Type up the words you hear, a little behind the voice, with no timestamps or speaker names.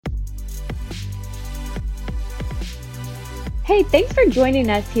Hey, thanks for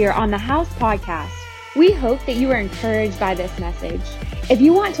joining us here on the House Podcast. We hope that you are encouraged by this message. If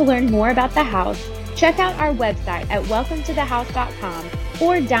you want to learn more about the House, check out our website at welcometothehouse.com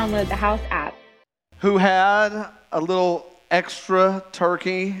or download the House app. Who had a little extra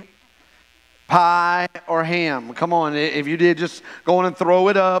turkey, pie, or ham? Come on, if you did, just go on and throw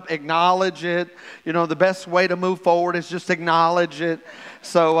it up, acknowledge it. You know, the best way to move forward is just acknowledge it.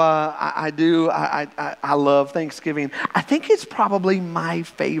 So I love Thanksgiving. I think it's probably my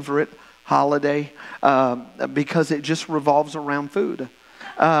favorite holiday because it just revolves around food.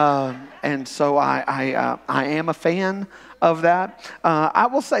 And so I am a fan of that. I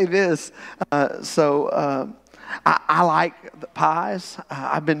will say this. I like the pies.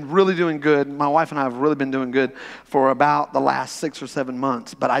 I've been really doing good. My wife and I have really been doing good for about the last 6 or 7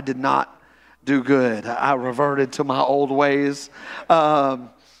 months, but I did not do good. I reverted to my old ways. So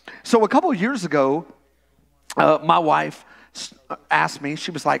a couple of years ago, my wife asked me,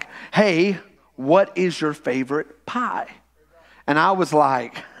 she was like, hey, what is your favorite pie? And I was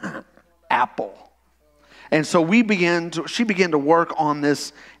like, apple. And so she began to work on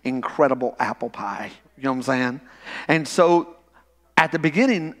this incredible apple pie. You know what I'm saying? And so at the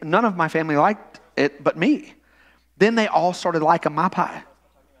beginning, none of my family liked it but me. Then they all started liking my pie.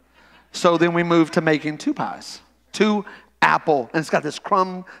 So then we moved to making 2 pies. 2 apple. And it's got this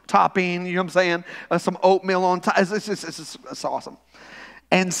crumb topping, you know what I'm saying? Some oatmeal on top. It's awesome.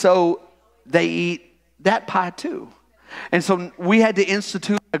 And so they eat that pie too. And so we had to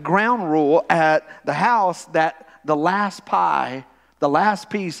institute a ground rule at the house that the last pie, the last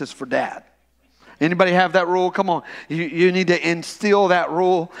piece is for Dad. Anybody have that rule? Come on. You need to instill that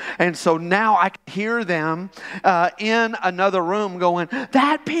rule. And so now I can hear them in another room going,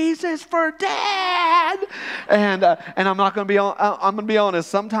 that piece is for Dad. And I'm not going to be I'm going to be honest.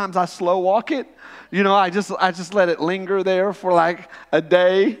 Sometimes I slow walk it. You know, I just let it linger there for like a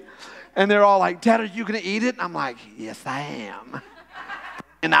day. And they're all like, Dad, are you going to eat it? And I'm like, yes, I am.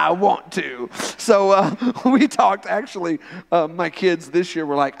 And I want to. So we talked, actually, my kids this year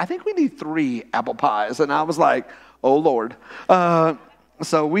were like, I think we need 3 apple pies. And I was like, oh, Lord.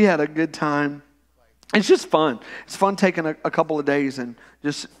 So we had a good time. It's just fun. It's fun taking a couple of days and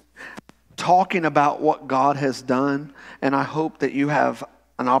just talking about what God has done. And I hope that you have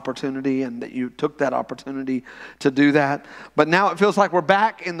an opportunity and that you took that opportunity to do that. But now it feels like we're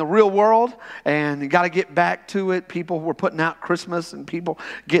back in the real world and you got to get back to it. People were putting out Christmas and people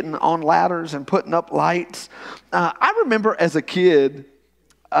getting on ladders and putting up lights. I remember as a kid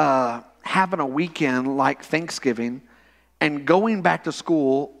having a weekend like Thanksgiving and going back to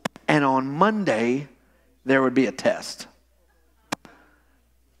school, and on Monday there would be a test.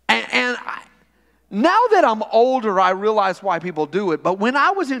 Now that I'm older, I realize why people do it. But when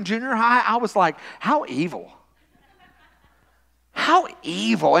I was in junior high, I was like, how evil? How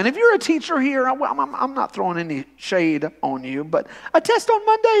evil. And if you're a teacher here, I'm not throwing any shade on you, but a test on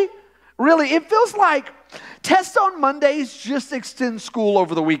Monday, really, it feels like tests on Mondays just extend school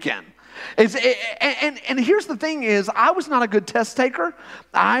over the weekend. And here's the thing is, I was not a good test taker.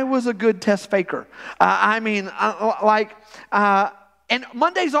 I was a good test faker. And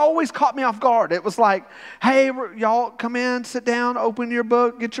Mondays always caught me off guard. It was like, hey, y'all come in, sit down, open your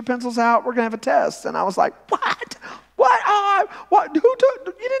book, get your pencils out. We're going to have a test. And I was like, what? What? You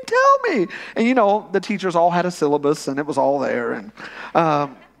didn't tell me. And, you know, the teachers all had a syllabus, and it was all there. And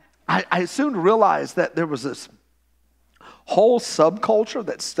I soon realized that there was this whole subculture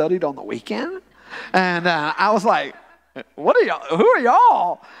that studied on the weekend. And I was like, what are y'all? Who are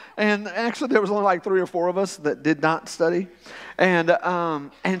y'all? And actually, there was only like 3 or 4 of us that did not study. And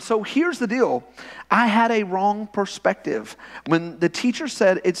so here's the deal. I had a wrong perspective. When the teacher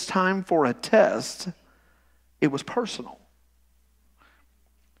said it's time for a test, it was personal.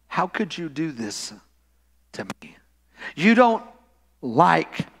 How could you do this to me? You don't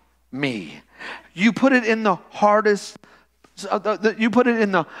like me. You put it in the hardest you put it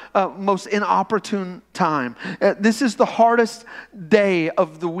in the most inopportune time. This is the hardest day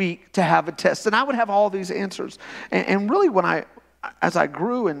of the week to have a test. And I would have all these answers. And really as I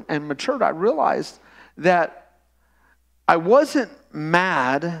grew and matured, I realized that I wasn't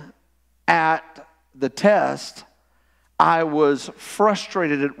mad at the test. I was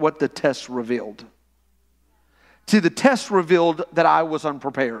frustrated at what the test revealed. See, the test revealed that I was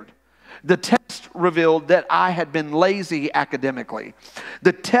unprepared. The test revealed that I had been lazy academically.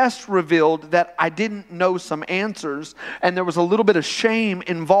 The test revealed that I didn't know some answers, and there was a little bit of shame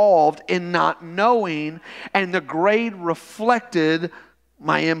involved in not knowing, and the grade reflected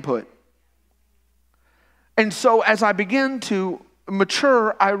my input. And so as I began to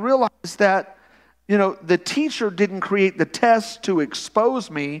mature, I realized that, the teacher didn't create the test to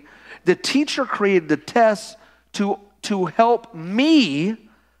expose me. The teacher created the test to help me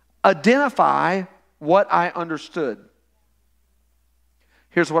identify what I understood.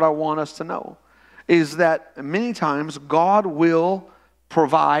 Here's what I want us to know, is that many times God will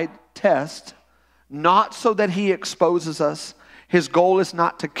provide tests, not so that He exposes us. His goal is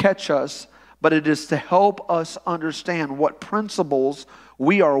not to catch us, but it is to help us understand what principles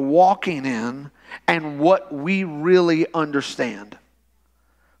we are walking in and what we really understand.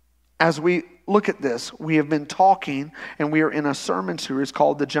 As we look at this, we have been talking, and we are in a sermon series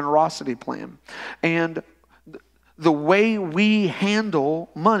called The Generosity Plan. And the way we handle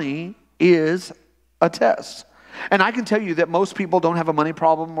money is a test. And I can tell you that most people don't have a money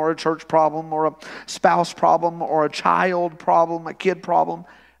problem or a church problem or a spouse problem or a child problem, a kid problem.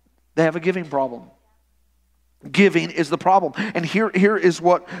 They have a giving problem. Giving is the problem. And here is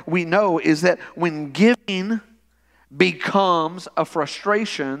what we know, is that when giving becomes a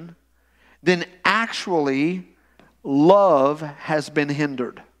frustration, then actually love has been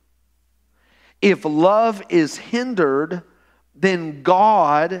hindered. If love is hindered, then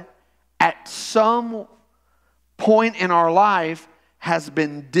God at some point in our life has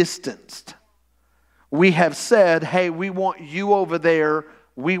been distanced. We have said, hey, we want you over there.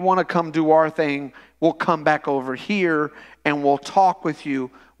 We want to come do our thing. We'll come back over here and we'll talk with you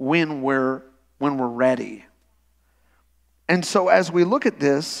when we're ready. And so as we look at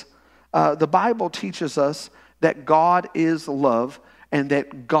this, the Bible teaches us that God is love and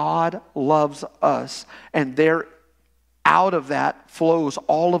that God loves us. And out of that flows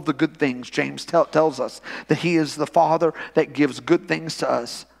all of the good things. James tells us that He is the Father that gives good things to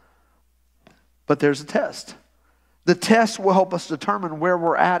us. But there's a test. The test will help us determine where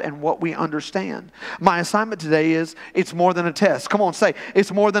we're at and what we understand. My assignment today is, it's more than a test. Come on, say,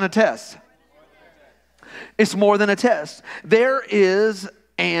 it's more than a test. It's more than a test. There is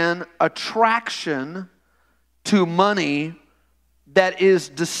an attraction to money that is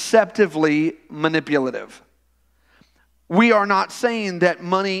deceptively manipulative. We are not saying that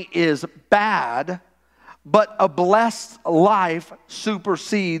money is bad, but a blessed life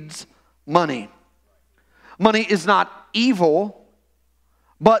supersedes money. Money is not evil,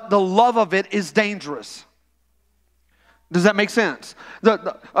 but the love of it is dangerous. Does that make sense?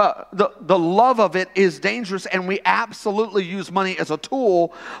 The love of it is dangerous, and we absolutely use money as a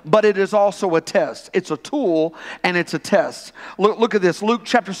tool, but it is also a test. It's a tool and it's a test. Look at this. Luke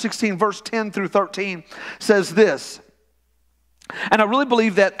chapter 16, verse 10 through 13 says this. And I really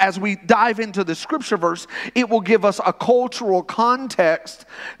believe that as we dive into the scripture verse, it will give us a cultural context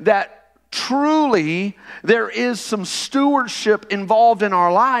that truly there is some stewardship involved in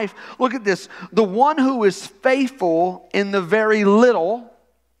our life. Look at this. The one who is faithful in the very little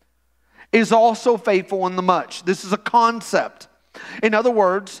is also faithful in the much. This is a concept. In other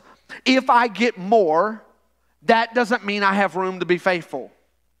words, if I get more, that doesn't mean I have room to be faithful.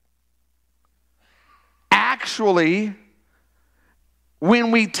 Actually,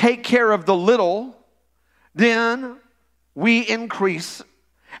 when we take care of the little, then we increase.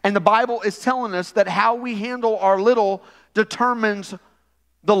 And the Bible is telling us that how we handle our little determines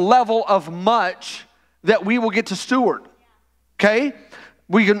the level of much that we will get to steward. Okay?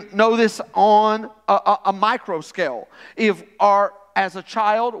 We can know this on a micro scale. As a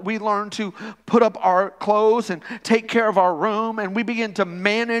child, we learn to put up our clothes and take care of our room, and we begin to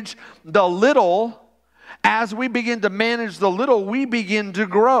manage the little. As we begin to manage the little, we begin to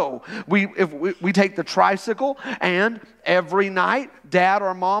grow. If we take the tricycle, and every night, Dad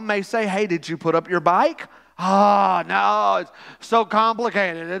or Mom may say, hey, did you put up your bike? No, it's so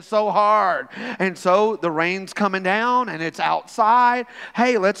complicated. It's so hard. And so the rain's coming down, and it's outside.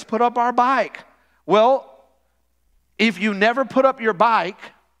 Hey, let's put up our bike. Well, if you never put up your bike,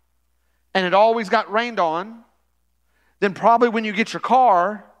 and it always got rained on, then probably when you get your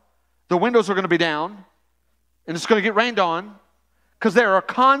car, the windows are going to be down. And it's going to get rained on, because there are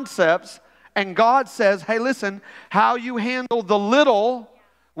concepts, and God says, hey, listen, how you handle the little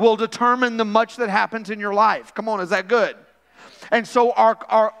will determine the much that happens in your life. Come on, is that good? And so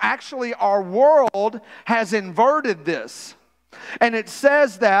our world has inverted this. And it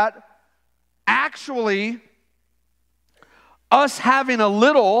says that actually us having a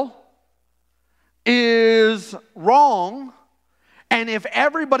little is wrong, and if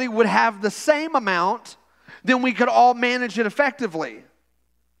everybody would have the same amount, then we could all manage it effectively.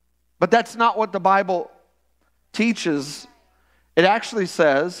 But that's not what the Bible teaches. It actually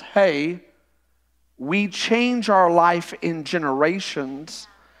says, hey, we change our life in generations,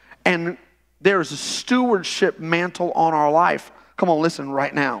 and there's a stewardship mantle on our life. Come on, listen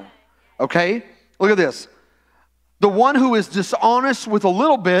right now. Okay? Look at this. The one who is dishonest with a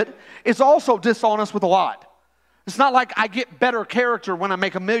little bit is also dishonest with a lot. It's not like I get better character when I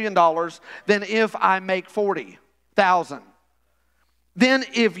make $1 million than if I make 40,000. Then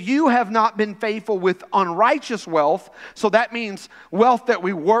if you have not been faithful with unrighteous wealth, so that means wealth that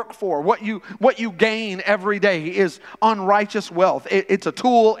we work for, what you gain every day is unrighteous wealth. It's a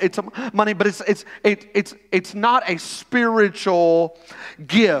tool, it's money, but it's not a spiritual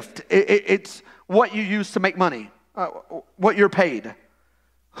gift. It's what you use to make money, what you're paid.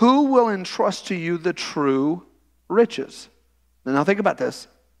 Who will entrust to you the true riches? And now think about this.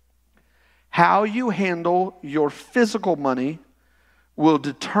 How you handle your physical money will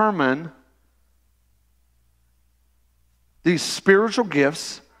determine these spiritual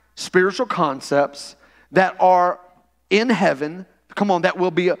gifts, spiritual concepts that are in heaven, that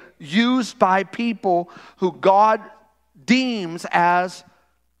will be used by people who God deems as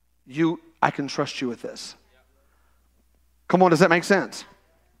I can trust you with this. Come on, does that make sense?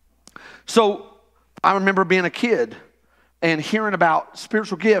 So I remember being a kid and hearing about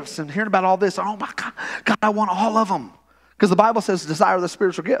spiritual gifts and hearing about all this. Oh my God, I want all of them. Because the Bible says desire the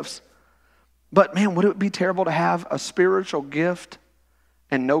spiritual gifts. But man, would it be terrible to have a spiritual gift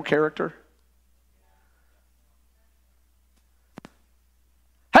and no character?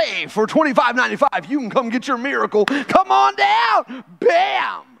 Hey, for $25.95, you can come get your miracle. Come on down.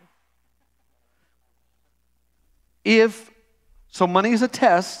 Bam. So money is a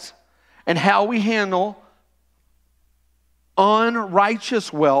test, and how we handle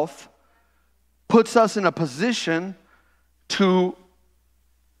unrighteous wealth puts us in a position to,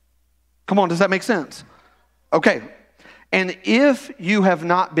 does that make sense? Okay. And if you have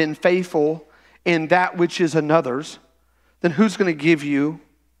not been faithful in that which is another's, then who's going to give you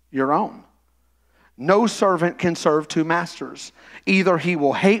your own? No servant can serve two masters. Either he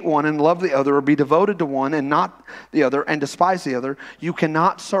will hate one and love the other, or be devoted to one and not the other and despise the other. You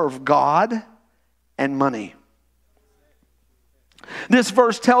cannot serve God and money. This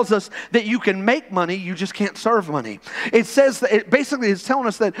verse tells us that you can make money, you just can't serve money. It says that it's telling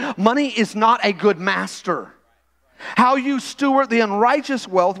us that money is not a good master. How you steward the unrighteous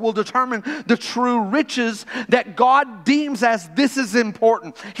wealth will determine the true riches that God deems as this is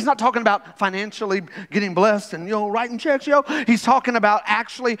important. He's not talking about financially getting blessed and writing checks, He's talking about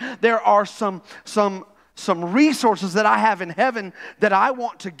actually there are some resources that I have in heaven that I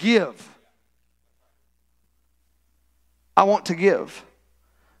want to give. I want to give.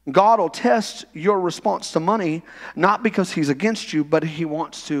 God will test your response to money, not because He's against you, but He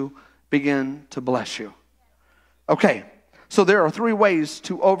wants to begin to bless you. Okay, so there are 3 ways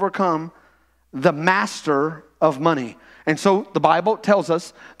to overcome the master of money. And so the Bible tells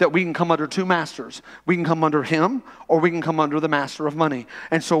us that we can come under 2 masters. We can come under him, or we can come under the master of money.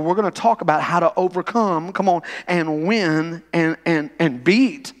 And so we're going to talk about how to overcome, and win and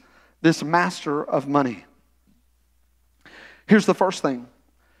beat this master of money. Here's the first thing,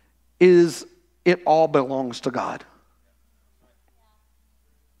 is it all belongs to God.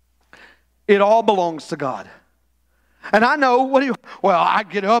 It all belongs to God. And I know, I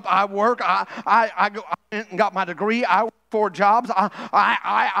get up, I work, I go and got my degree, I work 4 jobs,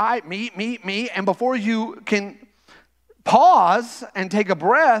 me, and before you can pause and take a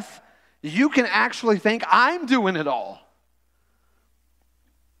breath, you can actually think, I'm doing it all.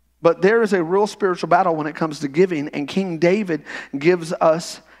 But there is a real spiritual battle when it comes to giving, and King David gives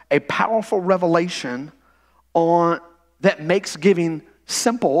us a powerful revelation that makes giving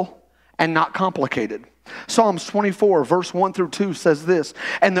simple and not complicated. Psalms 24, verse 1 through 2 says this,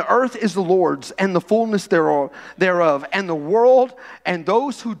 "And the earth is the Lord's, and the fullness thereof, and the world, and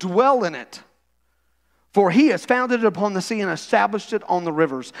those who dwell in it. For He has founded it upon the sea and established it on the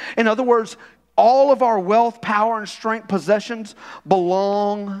rivers." In other words, all of our wealth, power, and strength, possessions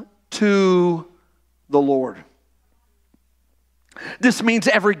belong to the Lord. This means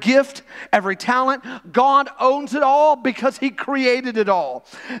every gift, every talent, God owns it all because He created it all.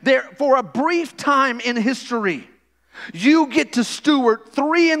 For a brief time in history, you get to steward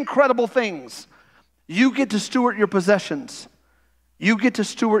 3 incredible things. You get to steward your possessions, you get to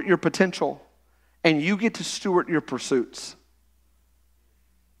steward your potential, and you get to steward your pursuits.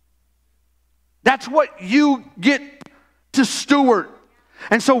 That's what you get to steward.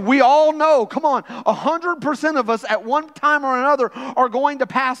 And so we all know, 100% of us at one time or another are going to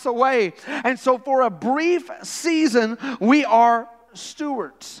pass away. And so for a brief season, we are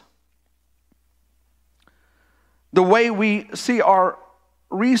stewards. The way we see our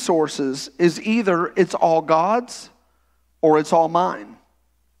resources is either it's all God's or it's all mine.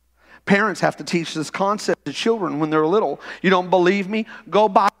 Parents have to teach this concept to children when they're little. You don't believe me? Go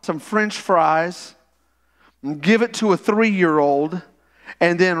buy some French fries, and give it to a 3-year-old,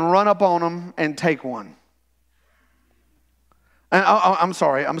 and then run up on them and take one. And I'm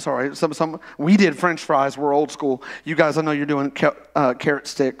sorry. We did French fries. We're old school. You guys, I know you're doing carrot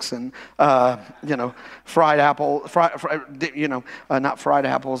sticks and fried apple, not fried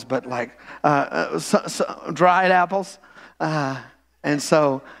apples, but like dried apples. And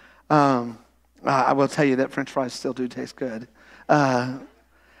so I will tell you that French fries still do taste good, even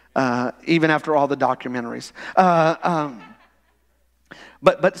after all the documentaries.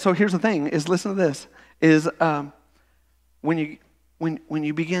 But so here's the thing: is listen to this. When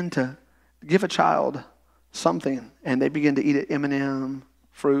you begin to give a child something and they begin to eat it, M&M,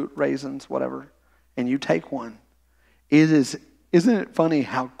 fruit, raisins, whatever, and you take one, isn't it funny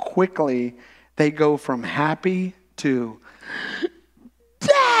how quickly they go from happy to,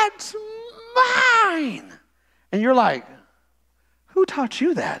 that's mine. And you're like, who taught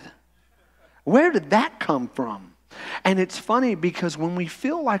you that? Where did that come from? And it's funny because when we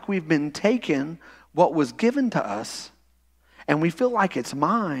feel like we've been taken what was given to us, and we feel like it's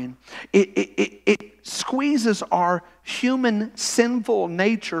mine, it squeezes our human sinful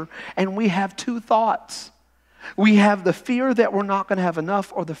nature, and we have two thoughts. We have the fear that we're not going to have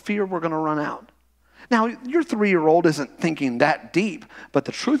enough, or the fear we're going to run out. Now, your 3-year-old isn't thinking that deep, but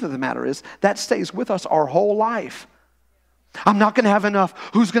the truth of the matter is that stays with us our whole life. I'm not going to have enough.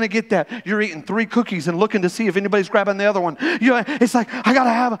 Who's going to get that? You're eating 3 cookies and looking to see if anybody's grabbing the other one. It's like, I got to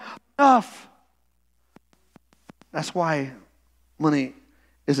have enough. That's why money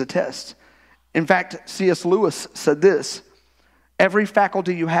is a test. In fact, C.S. Lewis said this: every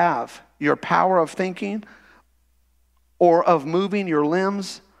faculty you have, your power of thinking or of moving your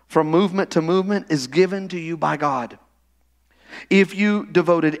limbs from movement to movement, is given to you by God. If you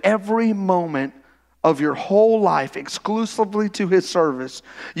devoted every moment of your whole life exclusively to His service,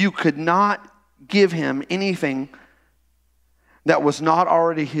 you could not give Him anything that was not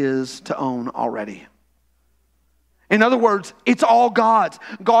already His to own already. In other words, it's all God's.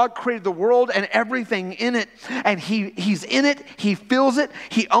 God created the world and everything in it, and He's in it, He fills it,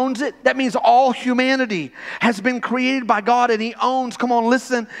 He owns it. That means all humanity has been created by God, and He owns, come on,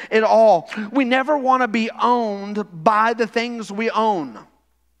 listen, it all. We never want to be owned by the things we own.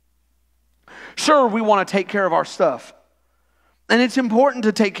 Sure, we want to take care of our stuff, and it's important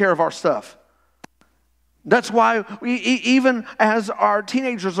to take care of our stuff. That's why we, even as our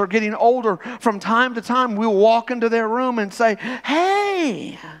teenagers are getting older, from time to time, we'll walk into their room and say,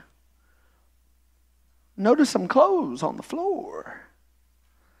 hey, notice some clothes on the floor.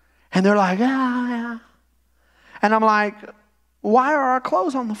 And they're like, yeah. And I'm like, why are our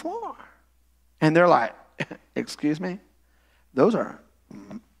clothes on the floor? And they're like, excuse me? Those are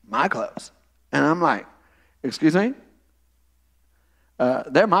my clothes. And I'm like, excuse me?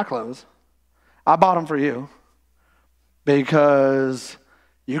 They're my clothes. I bought them for you because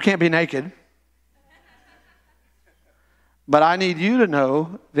you can't be naked. But I need you to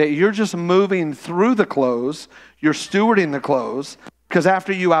know that you're just moving through the clothes. You're stewarding the clothes. Because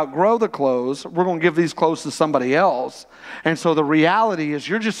after you outgrow the clothes, we're going to give these clothes to somebody else. And so the reality is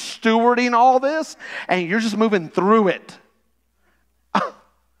you're just stewarding all this and you're just moving through it.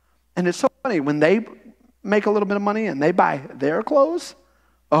 And it's so funny when they make a little bit of money and they buy their clothes.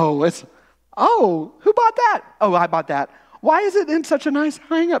 Oh, who bought that? Oh, I bought that. Why is it in such a nice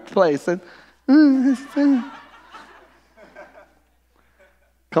hang-up place? And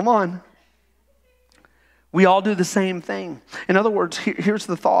come on. We all do the same thing. In other words, here's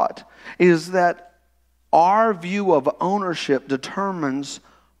the thought, is that our view of ownership determines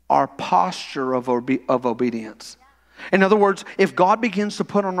our posture of obedience. In other words, if God begins to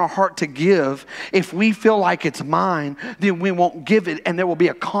put on our heart to give, if we feel like it's mine, then we won't give it, and there will be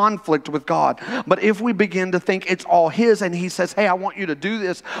a conflict with God. But if we begin to think it's all His, and He says, hey, I want you to do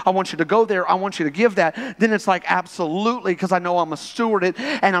this, I want you to go there, I want you to give that, then it's like, absolutely, because I know I'm a steward it,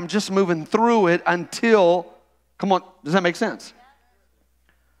 and I'm just moving through it until, come on, does that make sense?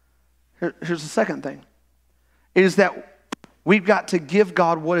 Here's the second thing, is that we've got to give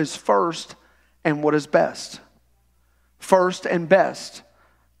God what is first and what is best. First and best.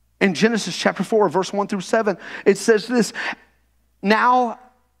 In Genesis chapter 4, verse 1 through 7, it says this: now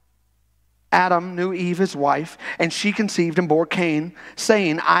Adam knew Eve, his wife, and she conceived and bore Cain,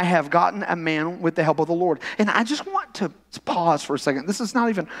 saying, I have gotten a man with the help of the Lord. And I just want to pause for a second. This is not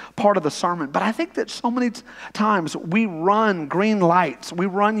even part of the sermon, but I think that so many times we run green lights, we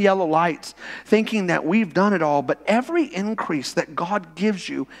run yellow lights, thinking that we've done it all, but every increase that God gives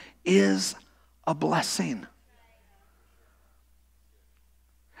you is a blessing.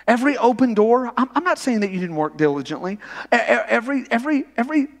 Every open door, I'm not saying that you didn't work diligently.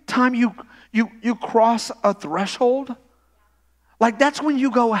 Every time you cross a threshold, like that's when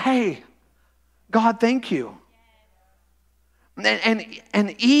you go, hey, God, thank you.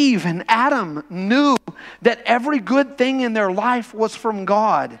 And Eve and Adam knew that every good thing in their life was from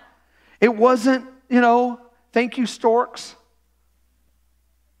God. It wasn't, thank you, storks.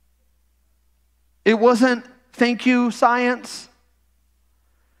 It wasn't, thank you, science.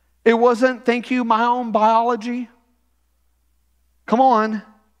 It wasn't, thank you, my own biology. Come on.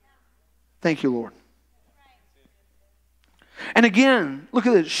 Thank you, Lord. And again, look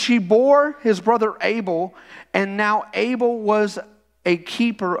at this. She bore his brother Abel, and now Abel was a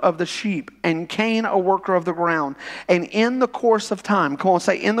keeper of the sheep, and Cain a worker of the ground. And in the course of time, come on,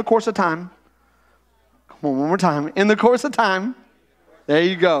 say, in the course of time. Come on, one more time. In the course of time, there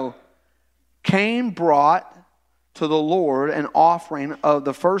you go. Cain brought to the Lord an offering of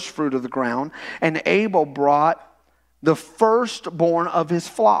the first fruit of the ground, and Abel brought the firstborn of his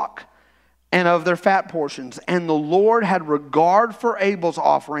flock and of their fat portions. And the Lord had regard for Abel's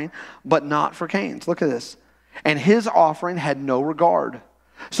offering, but not for Cain's. Look at this. And his offering had no regard.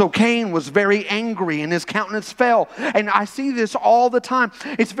 So Cain was very angry and his countenance fell. And I see this all the time.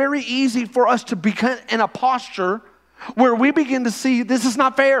 It's very easy for us to be in a posture where we begin to see this is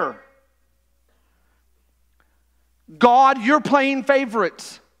not fair. God, you're playing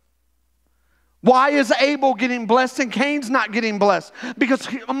favorites. Why is Abel getting blessed and Cain's not getting blessed? Because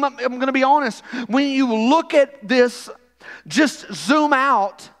I'm going to be honest. When you look at this, just zoom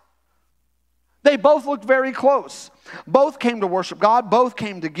out, they both look very close. Both came to worship God. Both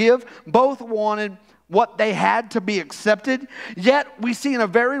came to give. Both wanted what they had to be accepted. Yet we see in a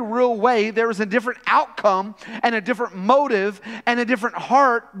very real way there is a different outcome and a different motive and a different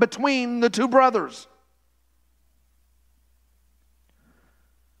heart between the two brothers.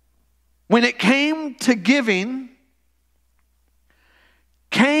 When it came to giving,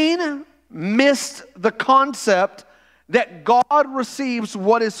 Cain missed the concept that God receives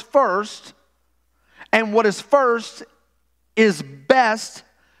what is first, and what is first is best,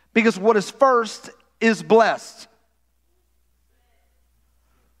 because what is first is blessed.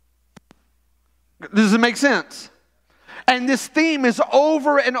 Does it make sense? And this theme is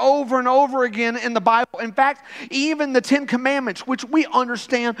over and over and over again in the Bible. In fact, even the 10 Commandments, which we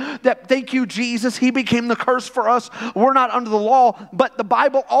understand that, thank you, Jesus, He became the curse for us. We're not under the law. But the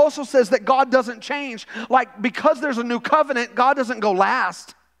Bible also says that God doesn't change. Like, because there's a new covenant, God doesn't go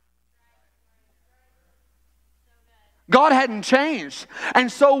last. God hadn't changed. And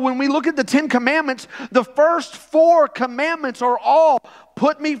so when we look at the 10 Commandments, the first 4 commandments are all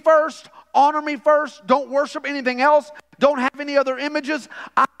put me first, honor me first, don't worship anything else, don't have any other images.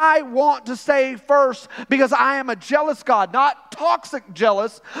 I want to stay first because I am a jealous God, not toxic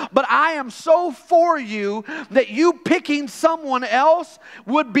jealous, but I am so for you that you picking someone else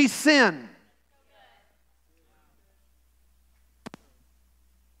would be sin.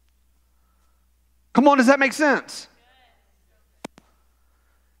 Come on, does that make sense?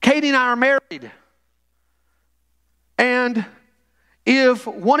 Katie and I are married. And if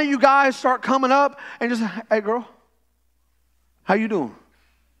one of you guys start coming up and just, hey girl, how you doing?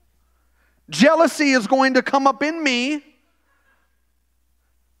 Jealousy is going to come up in me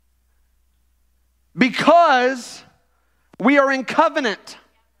because we are in covenant.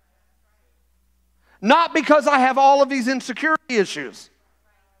 Not because I have all of these insecurity issues.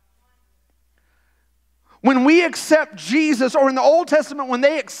 When we accept Jesus, or in the Old Testament, when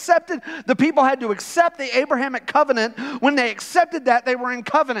they accepted, the people had to accept the Abrahamic covenant. When they accepted that, they were in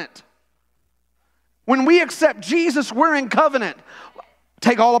covenant. When we accept Jesus, we're in covenant.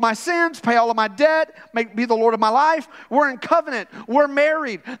 Take all of my sins, pay all of my debt, be the Lord of my life. We're in covenant. We're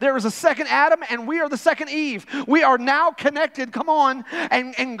married. There is a second Adam, and we are the second Eve. We are now connected, come on,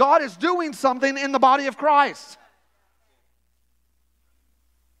 and God is doing something in the body of Christ.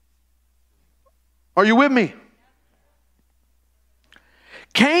 Are you with me?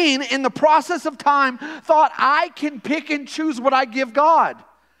 Cain, in the process of time, thought, I can pick and choose what I give God.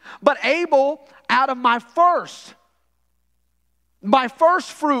 But Abel, out of my first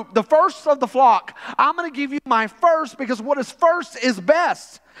fruit, the first of the flock, I'm going to give you my first, because what is first is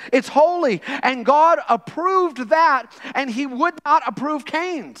best. It's holy. And God approved that, and He would not approve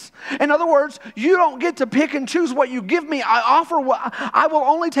Cain's. In other words, you don't get to pick and choose what you give me. I will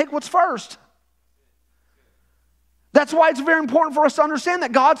only take what's first. That's why it's very important for us to understand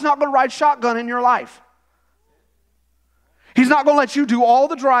that God's not going to ride shotgun in your life. He's not going to let you do all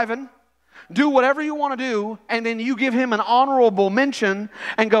the driving, do whatever you want to do, and then you give Him an honorable mention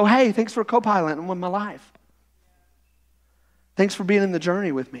and go, hey, thanks for co-piloting with my life. Thanks for being in the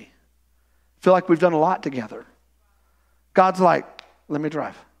journey with me. Feel like we've done a lot together. God's like, let me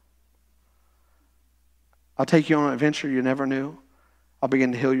drive. I'll take you on an adventure you never knew. I'll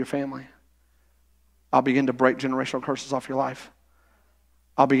begin to heal your family. I'll begin to break generational curses off your life.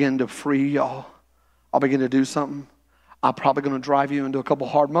 I'll begin to free y'all. I'll begin to do something. I'm probably going to drive you into a couple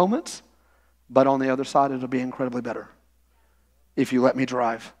hard moments, but on the other side, it'll be incredibly better. If you let me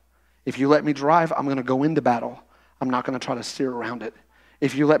drive. If you let me drive, I'm going to go into battle. I'm not going to try to steer around it.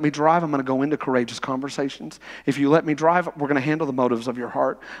 If you let me drive, I'm going to go into courageous conversations. If you let me drive, we're going to handle the motives of your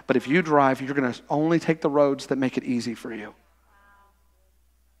heart. But if you drive, you're going to only take the roads that make it easy for you.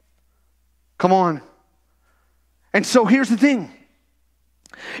 Come on. And so here's the thing.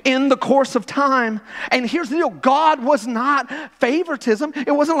 In the course of time, and here's the deal, God was not favoritism.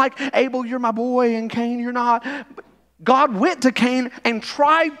 It wasn't like, Abel, you're my boy, and Cain, you're not. God went to Cain and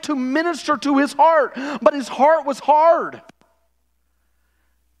tried to minister to his heart, but his heart was hard.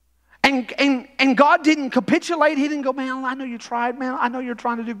 And God didn't capitulate. He didn't go, man, I know you tried, man. I know you're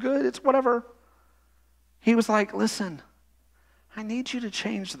trying to do good. It's whatever. He was like, listen, I need you to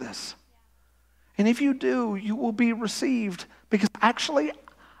change this. And if you do, you will be received. Because actually,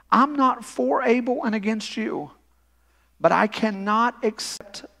 I'm not for Abel and against you. But I cannot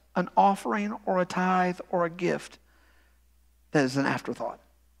accept an offering or a tithe or a gift that is an afterthought.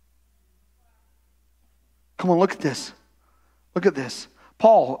 Come on, look at this. Look at this.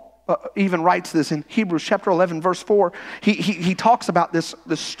 Paul even writes this in Hebrews chapter 11, verse 4. He talks about this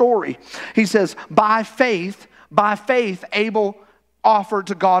story. He says, by faith, Abel offered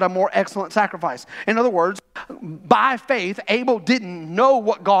to God a more excellent sacrifice. In other words, by faith, Abel didn't know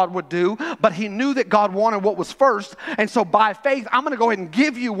what God would do, but he knew that God wanted what was first. And so by faith, I'm going to go ahead and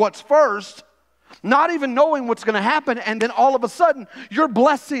give you what's first, not even knowing what's going to happen. And then all of a sudden, you're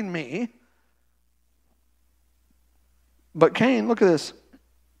blessing me. But Cain, look at this.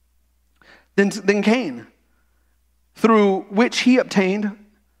 Then Cain, through which he obtained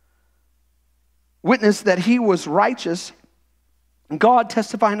witness that he was righteous, God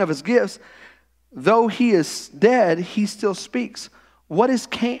testifying of his gifts, though he is dead, he still speaks. What is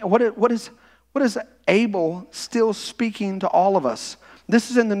Cain? What is Abel still speaking to all of us?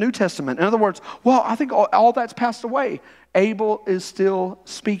 This is in the New Testament. In other words, well, I think all that's passed away. Abel is still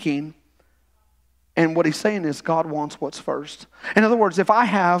speaking, and what he's saying is God wants what's first. In other words, if I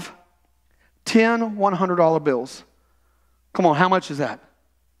have 10 $100 bills. Come on, how much is that?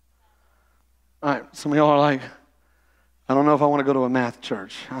 All right, some of y'all are like, I don't know if I want to go to a math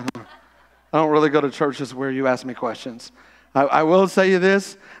church. I don't really go to churches where you ask me questions. I will say you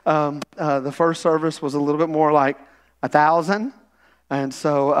this. The first service was a little bit more like 1,000. And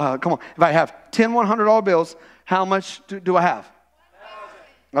so, come on, if I have 10 $100 bills, how much do I have?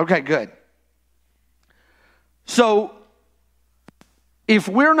 1,000. Okay, good. So, if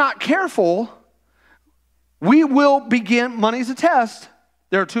we're not careful, we will begin, money's a test.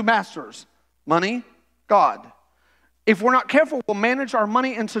 There are two masters, money, God. If we're not careful, we'll manage our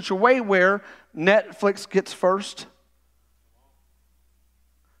money in such a way where Netflix gets first.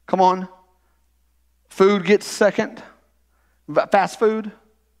 Come on. Food gets second. Fast food.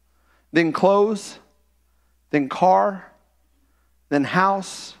 Then clothes. Then car. Then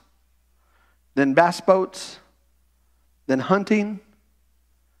house. Then bass boats. Then hunting.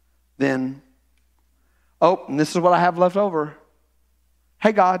 Then, and this is what I have left over.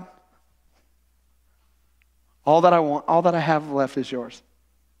 Hey, God, all that I want, all that I have left is yours.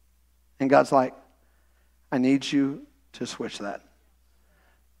 And God's like, I need you to switch that.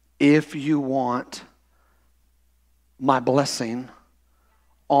 If you want my blessing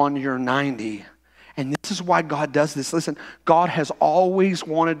on your 90, and this is why God does this. Listen, God has always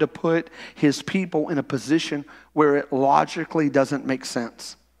wanted to put his people in a position where it logically doesn't make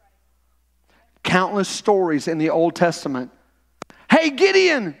sense. Countless stories in the Old Testament. Hey,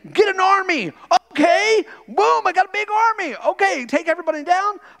 Gideon, get an army. Okay, boom, I got a big army. Okay, take everybody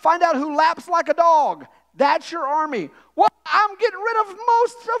down. Find out who laps like a dog. That's your army. Well, I'm getting rid of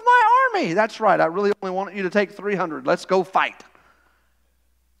most of my army. That's right, I really only want you to take 300. Let's go fight.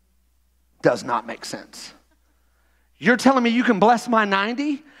 Does not make sense. You're telling me you can bless my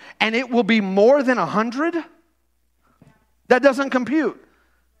 90 and it will be more than 100? That doesn't compute.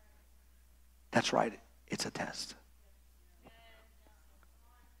 That's right, it's a test.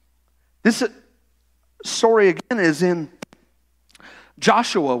 This story again is in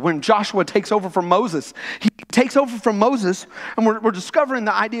Joshua, when Joshua takes over from Moses. He takes over from Moses, and we're discovering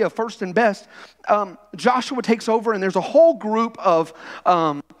the idea of first and best. Joshua takes over, and there's a whole group of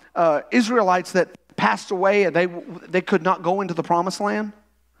Israelites that passed away, and they could not go into the promised land.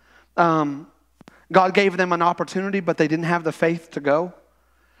 God gave them an opportunity, but they didn't have the faith to go.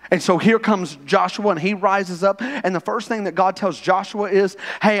 And so here comes Joshua, and he rises up. And the first thing that God tells Joshua is,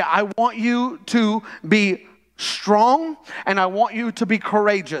 hey, I want you to be strong, and I want you to be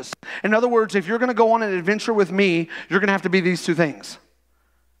courageous. In other words, if you're going to go on an adventure with me, you're going to have to be these two things.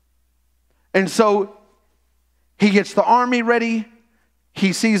 And so he gets the army ready.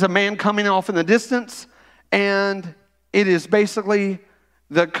 He sees a man coming off in the distance, and it is basically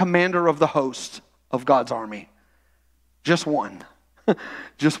the commander of the host of God's army. Just one.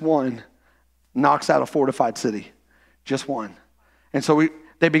 Just one knocks out a fortified city. Just one. And so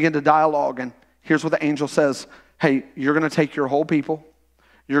they begin to dialogue, and here's what the angel says. Hey, you're going to take your whole people.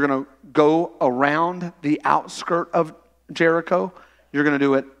 You're going to go around the outskirt of Jericho. You're going to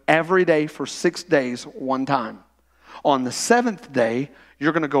do it every day for 6 days, one time. On the seventh day,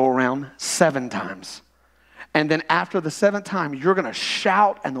 you're going to go around 7 times. And then after the 7th time, you're going to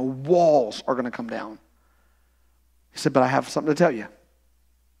shout, and the walls are going to come down. He said, but I have something to tell you.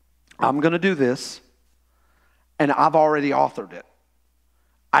 I'm going to do this, and I've already authored it.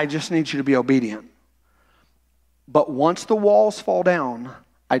 I just need you to be obedient. But once the walls fall down,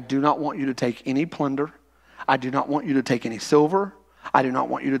 I do not want you to take any plunder. I do not want you to take any silver. I do not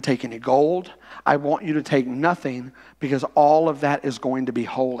want you to take any gold. I want you to take nothing, because all of that is going to be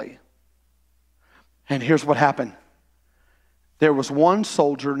holy. And here's what happened. There was one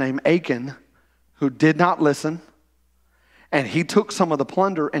soldier named Achan who did not listen. And he took some of the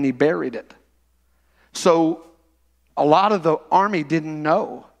plunder and he buried it. So a lot of the army didn't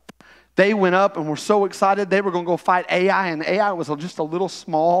know. They went up and were so excited they were going to go fight Ai. And Ai was just a little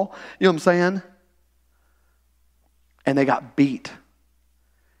small. You know what I'm saying? And they got beat.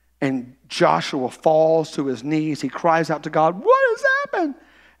 And Joshua falls to his knees. He cries out to God, what has happened?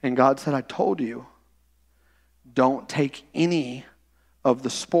 And God said, I told you, don't take any of the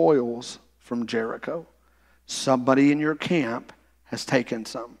spoils from Jericho. Somebody in your camp has taken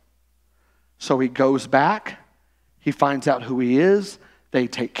some. So he goes back. He finds out who he is. They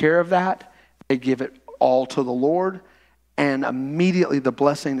take care of that. They give it all to the Lord. And immediately the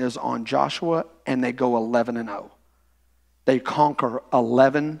blessing is on Joshua, and they go 11-0. They conquer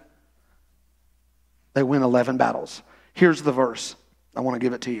 11. They win 11 battles. Here's the verse. I want to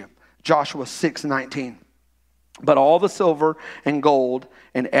give it to you. Joshua 6:19. But all the silver and gold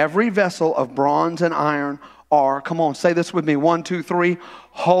and every vessel of bronze and iron are, come on, say this with me, 1, 2, 3,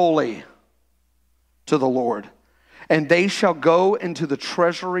 holy to the Lord. And they shall go into the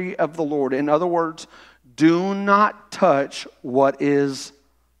treasury of the Lord. In other words, do not touch what is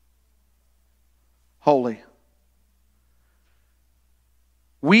holy.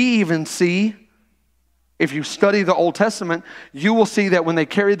 We even see, if you study the Old Testament, you will see that when they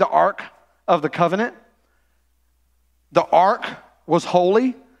carried the Ark of the Covenant, the Ark was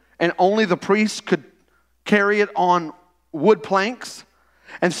holy, and only the priests could carry it on wood planks.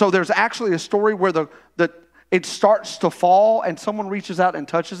 And so there's actually a story where it starts to fall, and someone reaches out and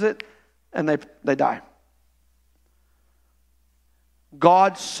touches it, and they die.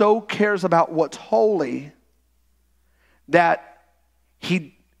 God so cares about what's holy that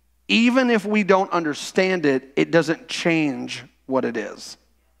He, even if we don't understand it, it doesn't change what it is.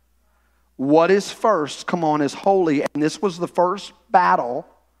 What is first, come on, is holy. And this was the first battle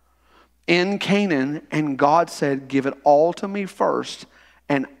in Canaan. And God said, give it all to me first,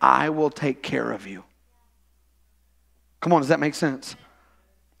 and I will take care of you. Come on, does that make sense?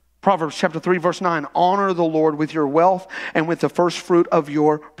 Proverbs chapter 3, verse 9, honor the Lord with your wealth and with the first fruit of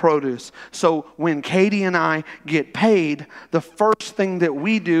your produce. So when Katie and I get paid, the first thing that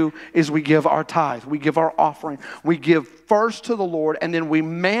we do is we give our tithe. We give our offering. We give first to the Lord, and then we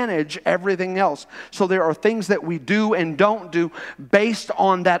manage everything else. So there are things that we do and don't do based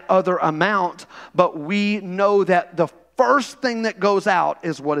on that other amount, but we know that the first thing that goes out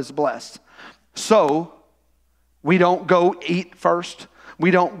is what is blessed. So we don't go eat first. We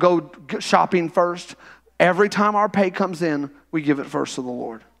don't go shopping first. Every time our pay comes in, we give it first to the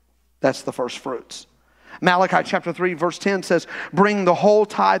Lord. That's the first fruits. Malachi chapter 3 verse 10 says, bring the whole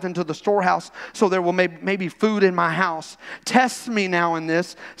tithe into the storehouse, so there will maybe food in my house. Test me now in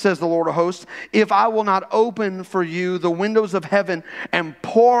this, says the Lord of hosts, if I will not open for you the windows of heaven and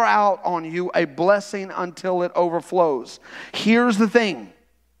pour out on you a blessing until it overflows. Here's the thing.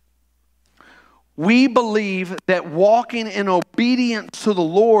 We believe that walking in obedience to the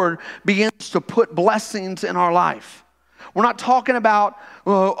Lord begins to put blessings in our life. We're not talking about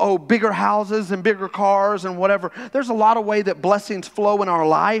bigger houses and bigger cars and whatever. There's a lot of way that blessings flow in our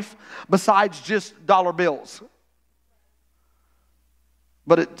life besides just dollar bills.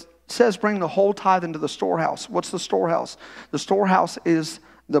 But it says bring the whole tithe into the storehouse. What's the storehouse? The storehouse is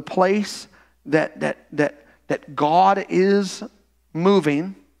the place that God is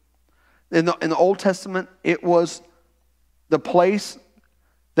moving. In the Old Testament, it was the place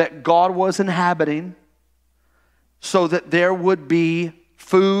that God was inhabiting so that there would be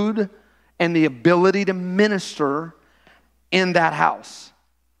food and the ability to minister in that house.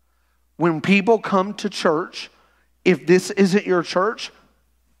 When people come to church, if this isn't your church,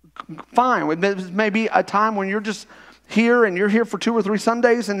 fine. It may be a time when you're just here and you're here for 2 or 3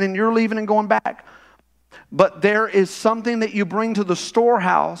 Sundays and then you're leaving and going back. But there is something that you bring to the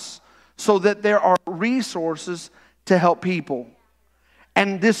storehouse so that there are resources to help people.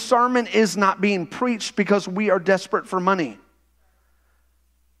 And this sermon is not being preached because we are desperate for money.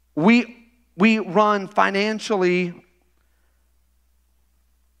 We run financially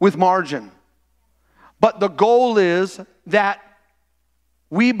with margin. But the goal is that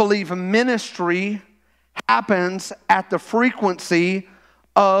we believe ministry happens at the frequency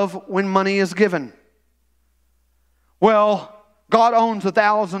of when money is given. Well, God owns a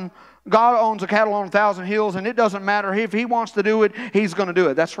cattle on 1,000 hills, and it doesn't matter. If He wants to do it, He's going to do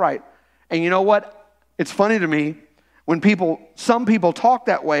it. That's right. And you know what? It's funny to me when some people talk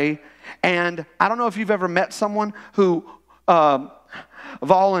that way, and I don't know if you've ever met someone who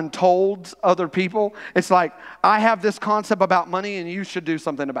voluntold other people. It's like, I have this concept about money, and you should do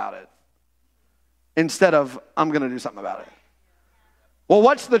something about it. Instead of, I'm going to do something about it. Well,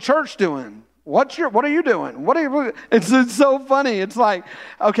 what's the church doing? What are you doing? It's so funny. It's like,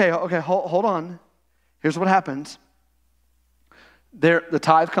 okay, hold on. Here's what happens. The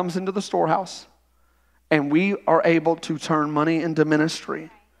tithe comes into the storehouse, and we are able to turn money into ministry.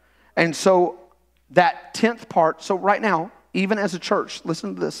 And so that 10th part, so right now, even as a church,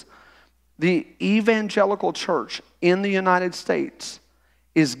 listen to this. The evangelical church in the United States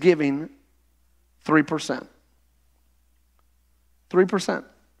is giving 3%. 3%.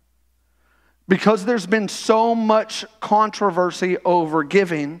 Because there's been so much controversy over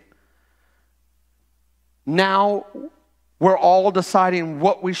giving, now we're all deciding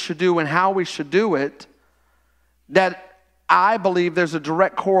what we should do and how we should do it, that I believe there's a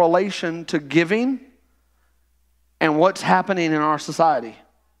direct correlation to giving and what's happening in our society.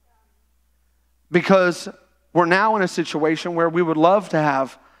 Because we're now in a situation where we would love to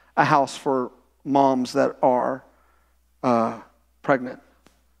have a house for moms that are pregnant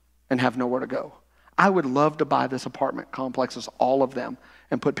and have nowhere to go. I would love to buy this apartment complexes, all of them,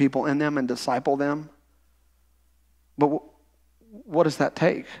 and put people in them and disciple them. But what does that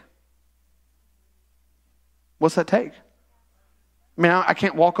take? What's that take? I mean, I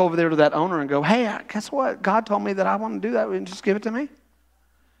can't walk over there to that owner and go, hey, guess what? God told me that I want to do that, and just give it to me.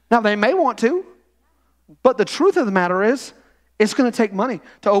 Now, they may want to, but the truth of the matter is, it's going to take money.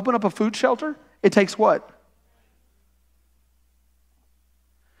 To open up a food shelter, it takes what?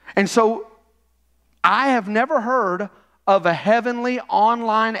 And so I have never heard of a heavenly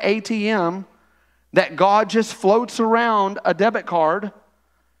online ATM that God just floats around a debit card,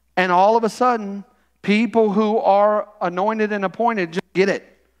 and all of a sudden people who are anointed and appointed just get it.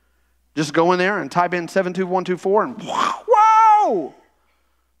 Just go in there and type in 72124 and whoa!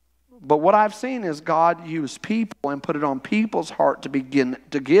 But what I've seen is God use people and put it on people's heart to begin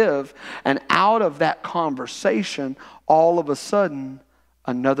to give, and out of that conversation, all of a sudden,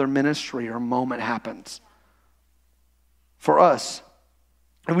 another ministry or moment happens. For us,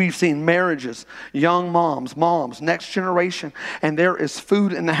 we've seen marriages, young moms, next generation, and there is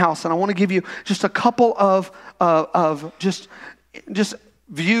food in the house. And I want to give you just a couple of just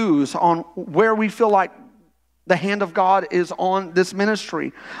views on where we feel like the hand of God is on this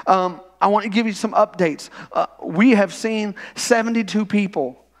ministry. I want to give you some updates. We have seen 72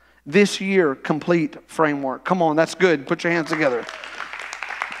 people this year complete Framework. Come on, that's good. Put your hands together.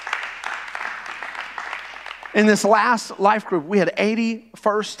 In this last life group, we had 80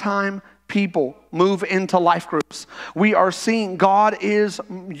 first-time people move into life groups. We are seeing God is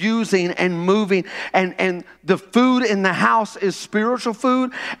using and moving, and the food in the house is spiritual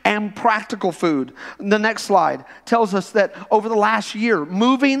food and practical food. The next slide tells us that over the last year,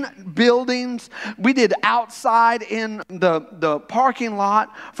 moving buildings, we did outside in the parking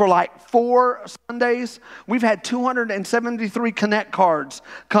lot for like 4 Sundays. We've had 273 Connect cards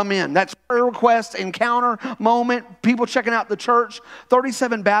come in. That's prayer request, encounter, moment, people checking out the church,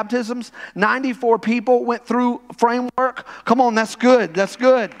 37 baptisms, 94 people went through Framework. Come on, that's good. That's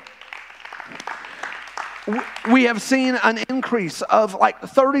good. We have seen an increase of like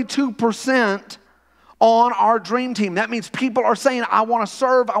 32% on our dream team. That means people are saying, I want to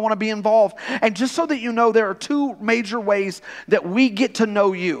serve, I want to be involved. And just so that you know, there are 2 major ways that we get to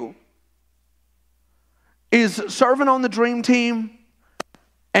know you. Is serving on the dream team,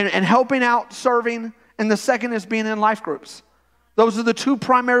 and helping out, serving, and the second is being in life groups. Those are the two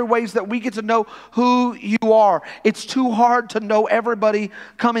primary ways that we get to know who you are. It's too hard to know everybody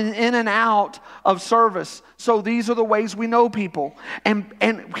coming in and out of service. So these are the ways we know people. And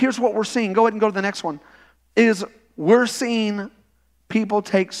here's what we're seeing. Go ahead and go to the next one. Is we're seeing people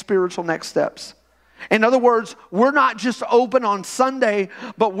take spiritual next steps. In other words, we're not just open on Sunday,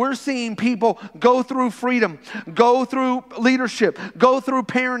 but we're seeing people go through freedom, go through leadership, go through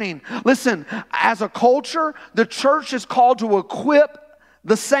parenting. Listen, as a culture, the church is called to equip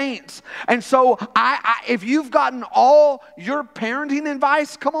the saints. And so if you've gotten all your parenting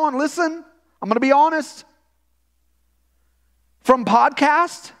advice, come on, listen, I'm going to be honest, from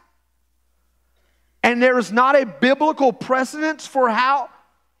podcasts, and there is not a biblical precedence for how.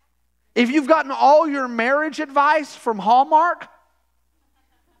 If you've gotten all your marriage advice from Hallmark,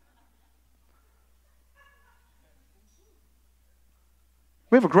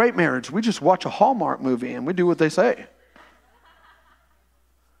 we have a great marriage. We just watch a Hallmark movie and we do what they say.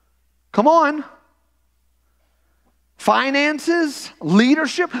 Come on. Finances,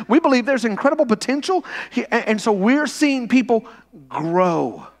 leadership. We believe there's incredible potential. And so we're seeing people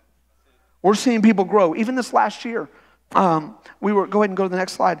grow. We're seeing people grow. Even this last year. Go ahead and go to the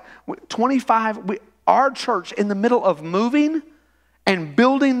next slide. Our church, in the middle of moving and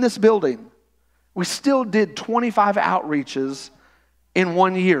building this building, we still did 25 outreaches in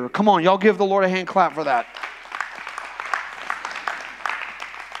 1 year. Come on, y'all give the Lord a hand clap for that.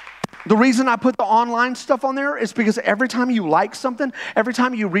 The reason I put the online stuff on there is because every time you like something, every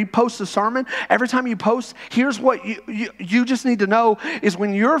time you repost a sermon, every time you post, here's what you just need to know is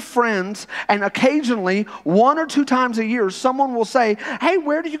when you're friends, and occasionally 1 or 2 times a year, someone will say, hey,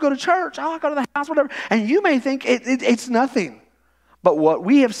 where do you go to church? Oh, I go to the house, whatever. And you may think it's nothing. But what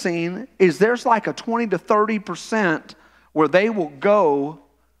we have seen is there's like a 20 to 30% where they will go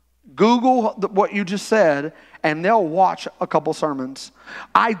Google what you just said, and they'll watch a couple sermons.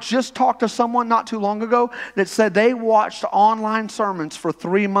 I just talked to someone not too long ago that said they watched online sermons for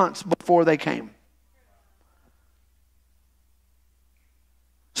 3 months before they came.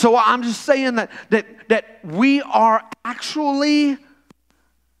 So I'm just saying that we are actually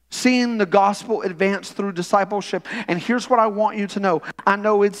seeing the gospel advance through discipleship. And here's what I want you to know. I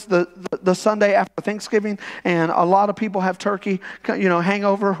know it's the Sunday after Thanksgiving, and a lot of people have turkey,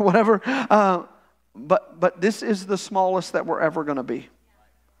 hangover, whatever. But this is the smallest that we're ever going to be.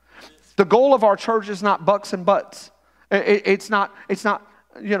 The goal of our church is not bucks and butts. It's not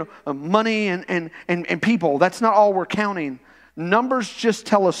money and people. That's not all we're counting. Numbers just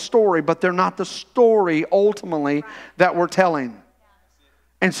tell a story, but they're not the story ultimately that we're telling.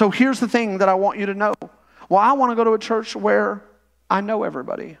 And so here's the thing that I want you to know. Well, I want to go to a church where I know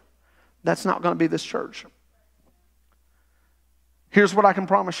everybody. That's not going to be this church. Here's what I can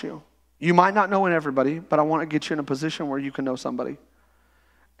promise you. You might not know everybody, but I want to get you in a position where you can know somebody.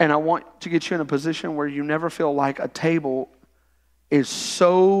 And I want to get you in a position where you never feel like a table is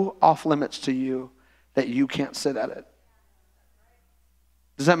so off limits to you that you can't sit at it.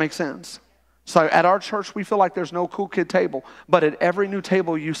 Does that make sense? So at our church, we feel like there's no cool kid table. But at every new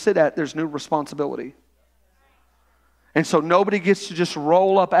table you sit at, there's new responsibility. And so nobody gets to just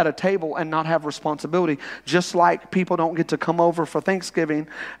roll up at a table and not have responsibility. Just like people don't get to come over for Thanksgiving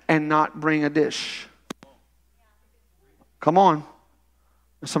and not bring a dish. Come on.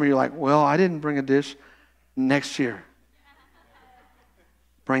 Some of you are like, well, I didn't bring a dish. Next year,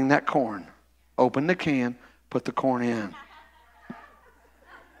 bring that corn. Open the can, put the corn in.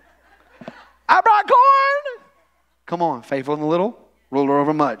 I brought corn. Come on, faithful in the little, ruler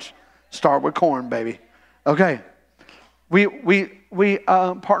over much. Start with corn, baby. Okay. We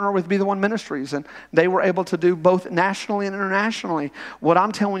partner with Be the One Ministries, and they were able to do both nationally and internationally. What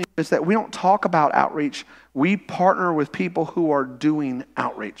I'm telling you is that we don't talk about outreach. We partner with people who are doing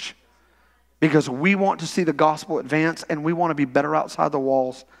outreach because we want to see the gospel advance, and we want to be better outside the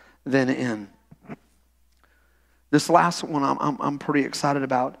walls than in. This last one I'm pretty excited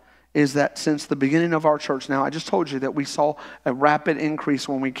about is that since the beginning of our church, now I just told you that we saw a rapid increase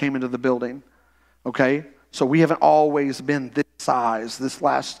when we came into the building, okay? So we haven't always been this size. This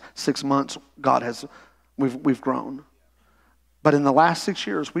last 6 months, we've grown. But in the last 6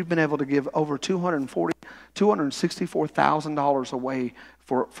 years, we've been able to give over $264,000 away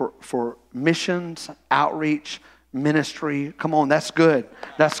for missions, outreach, ministry. Come on, that's good.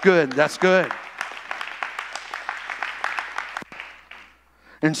 That's good. That's good.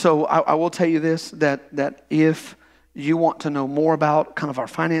 And so I will tell you this, that if you want to know more about kind of our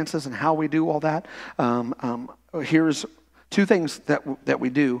finances and how we do all that, here's 2 things that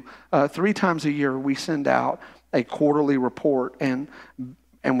we do. 3 times a year, we send out a quarterly report. And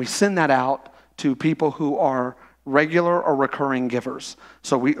And we send that out to people who are regular or recurring givers.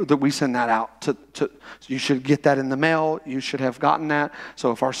 So we send that out so you should get that in the mail. You should have gotten that.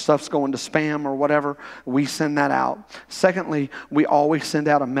 So if our stuff's going to spam or whatever, we send that out. Secondly, we always send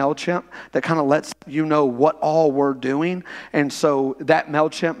out a MailChimp that kind of lets you know what all we're doing. And so that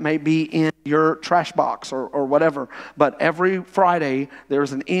MailChimp may be in your trash box or whatever. But every Friday,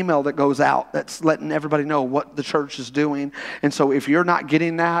 there's an email that goes out that's letting everybody know what the church is doing. And so if you're not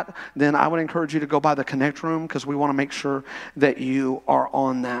getting that, then I would encourage you to go by the Connect Room, because we want to make sure that you are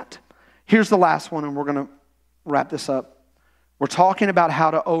on that. Here's the last one, and we're going to wrap this up. We're talking about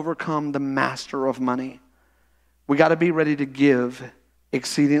how to overcome the master of money. We got to be ready to give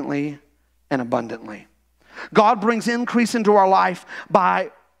exceedingly and abundantly. God brings increase into our life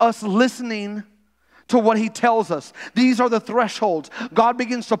by us listening to what he tells us. These are the thresholds. God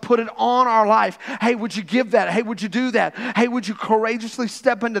begins to put it on our life. Hey, would you give that? Hey, would you do that? Hey, would you courageously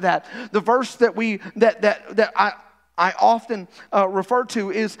step into that? The verse that I often refer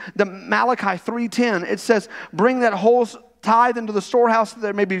to is the Malachi 3:10. It says, bring that whole tithe into the storehouse, that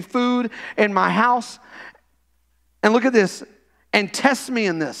there may be food in my house. And look at this, and test me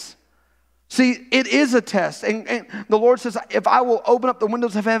in this. See, it is a test. And the Lord says, if I will open up the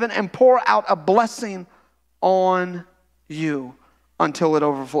windows of heaven and pour out a blessing on you until it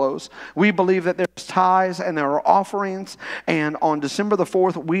overflows. We believe that there's tithes and there are offerings. And on December the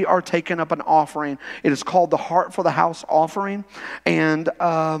 4th, we are taking up an offering. It is called the Heart for the House offering. And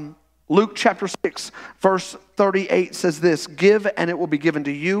Luke chapter 6, verse 38 says this, give and it will be given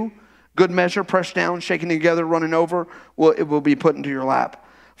to you. Good measure, pressed down, shaken together, running over, it will be put into your lap.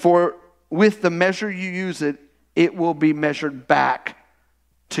 For with the measure you use it, it will be measured back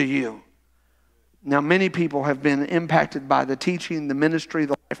to you. Now, many people have been impacted by the teaching, the ministry,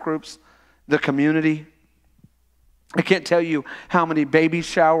 the life groups, the community. I can't tell you how many baby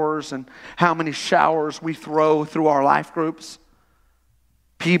showers and how many showers we throw through our life groups.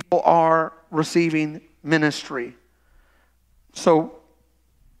 People are receiving ministry. So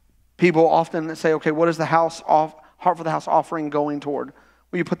people often say, okay, what is the Heart for the House offering going toward?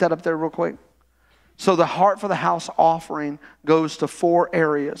 Will you put that up there real quick? So the Heart for the House offering goes to 4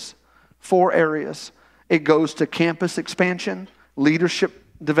 areas. 4 areas. It goes to campus expansion, leadership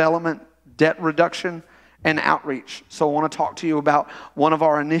development, debt reduction, and outreach. So I want to talk to you about one of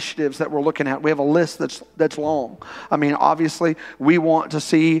our initiatives that we're looking at. We have a list that's long. I mean, obviously, we want to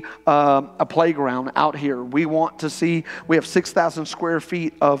see a playground out here. We have 6,000 square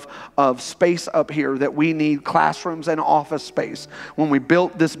feet of space up here that we need classrooms and office space. When we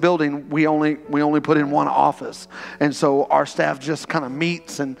built this building, we only put in 1 office. And so our staff just kind of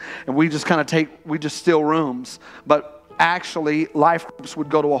meets and we just kind of we just steal rooms. But actually, life groups would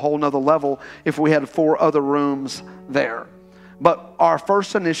go to a whole nother level if we had 4 other rooms there. But our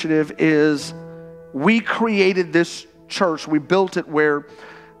first initiative is we created this church. We built it where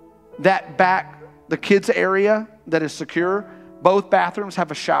that back, the kids area that is secure, both bathrooms have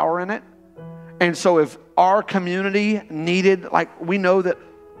a shower in it. And so if our community needed, like we know that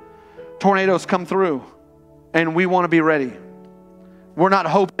tornadoes come through and we want to be ready. We're not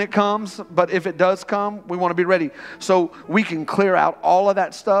hoping it comes, but if it does come, we want to be ready. So we can clear out all of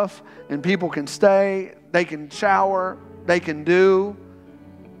that stuff and people can stay, they can shower, they can do.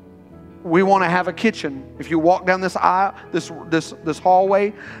 We want to have a kitchen. If you walk down this aisle, this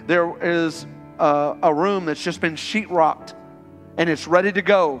hallway, there is a room that's just been sheetrocked and it's ready to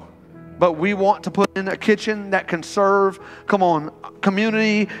go. But we want to put in a kitchen that can serve,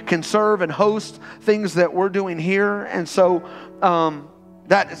 community can serve and host things that we're doing here. And so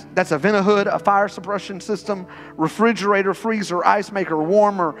that's a vent-a-hood, a fire suppression system, refrigerator, freezer, ice maker,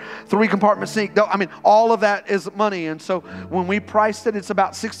 warmer, 3-compartment sink. I mean, all of that is money. And so when we priced it, it's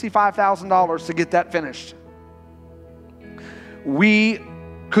about $65,000 to get that finished. We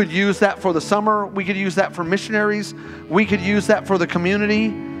could use that for the summer. We could use that for missionaries. We could use that for the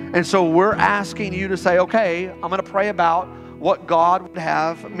community. And so we're asking you to say, okay, I'm going to pray about what God would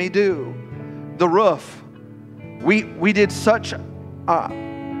have me do. The roof. We built such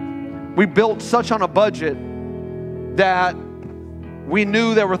on a budget that we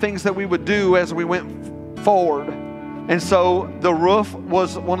knew there were things that we would do as we went forward. And so the roof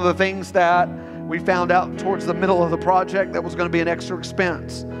was one of the things that we found out towards the middle of the project that was going to be an extra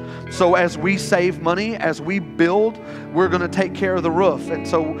expense. So as we save money, as we build, we're going to take care of the roof. And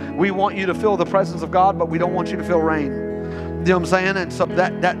so we want you to feel the presence of God, but we don't want you to feel rain. You know what I'm saying? And so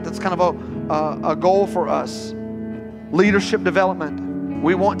that's kind of a goal for us. Leadership development.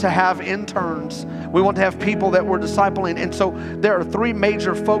 We want to have interns. We want to have people that we're discipling. And so there are 3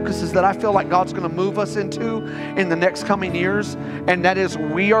 major focuses that I feel like God's going to move us into in the next coming years. And that is,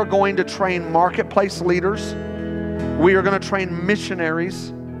 we are going to train marketplace leaders. We are going to train missionaries.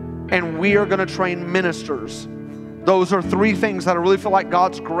 And we are going to train ministers. Those are 3 things that I really feel like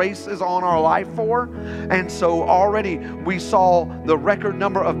God's grace is on our life for. And so already we saw the record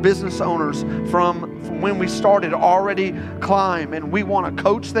number of business owners from when we started already climb. And we want to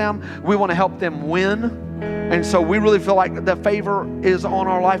coach them. We want to help them win. And so we really feel like the favor is on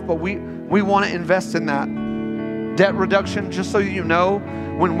our life, but we want to invest in that. Debt reduction, just so you know,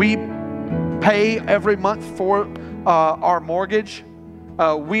 when we pay every month for our mortgage,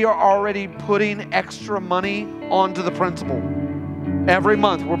 we are already putting extra money onto the principal. Every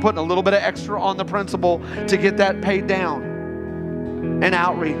month, we're putting a little bit of extra on the principal to get that paid down. And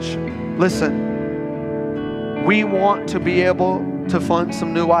outreach. Listen, we want to be able to fund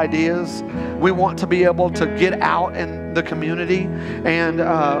some new ideas. We want to be able to get out in the community. And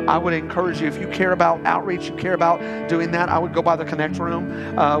I would encourage you, if you care about outreach, you care about doing that, I would go by the Connect Room.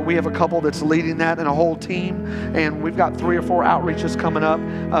 We have a couple that's leading that and a whole team. And we've got 3 or 4 outreaches coming up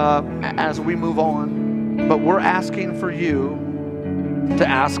as we move on. But we're asking for you to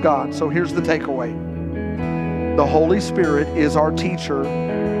ask God. So here's the takeaway. The Holy Spirit is our teacher.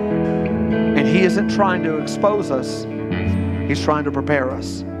 And He isn't trying to expose us. He's trying to prepare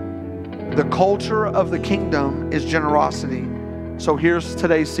us. The culture of the kingdom is generosity. So here's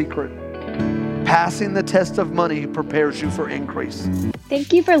today's secret. Passing the test of money prepares you for increase.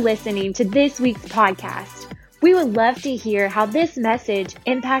 Thank you for listening to this week's podcast. We would love to hear how this message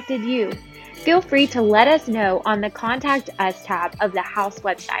impacted you. Feel free to let us know on the Contact Us tab of the House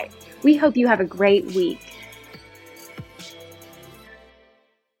website. We hope you have a great week.